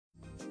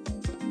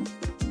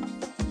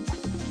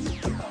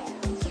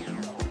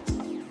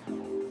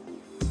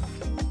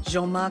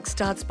Jean-Marc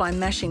starts by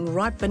mashing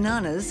ripe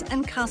bananas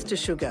and caster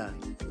sugar.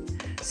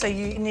 So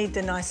you need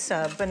the nice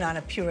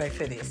banana puree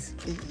for this?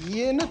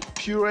 Yeah, not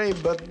puree,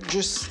 but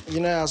just, you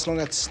know, as long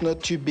as it's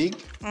not too big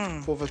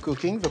for the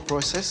cooking, the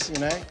process, you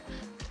know.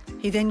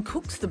 He then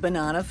cooks the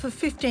banana for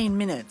 15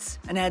 minutes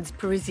and adds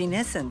Parisienne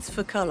essence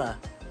for colour.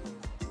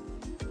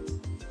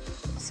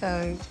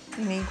 So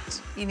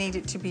you need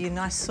it to be a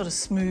nice sort of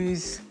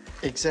smooth,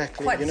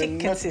 exactly, quite thick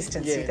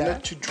consistency, though.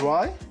 Not too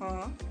dry.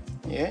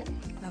 Yeah.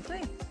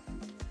 Lovely.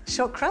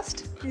 Short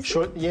crust?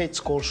 Yeah, it's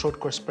called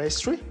shortcrust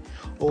pastry,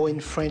 or in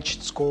French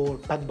it's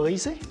called pâte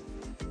brisée.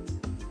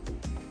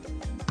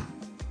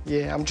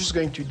 Yeah, I'm just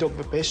going to dock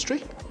the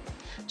pastry,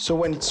 so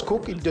when it's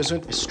cooked, it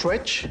doesn't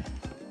stretch.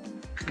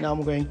 Now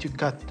I'm going to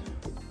cut.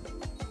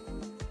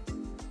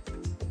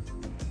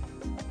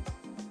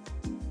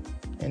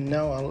 And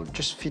now I'll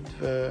just fit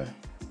the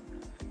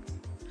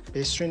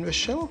pastry in the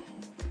shell.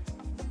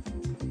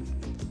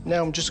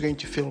 Now I'm just going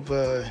to fill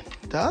the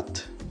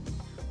tart.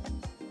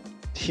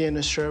 Here in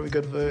Australia, we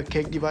got the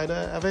cake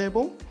divider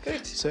available.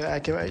 Good. So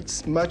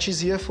it's much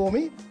easier for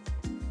me.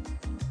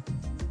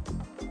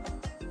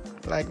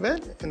 Like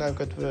that. And I've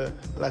got the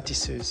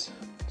lattices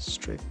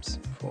strips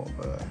for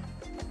the...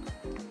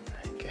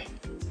 Okay.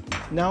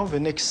 Now the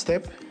next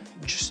step,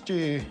 just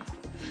to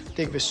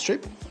take the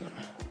strip,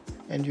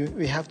 and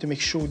we have to make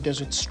sure it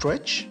doesn't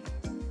stretch.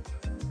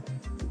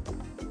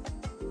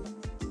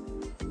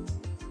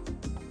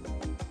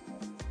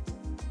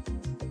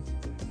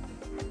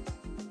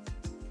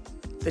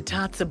 The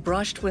tarts are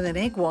brushed with an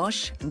egg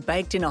wash and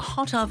baked in a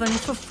hot oven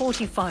for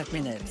 45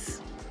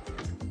 minutes.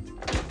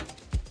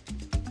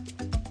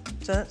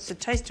 So that's the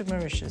taste of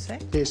Mauritius, eh?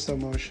 Taste of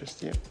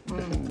Mauritius, yeah,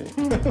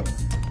 definitely.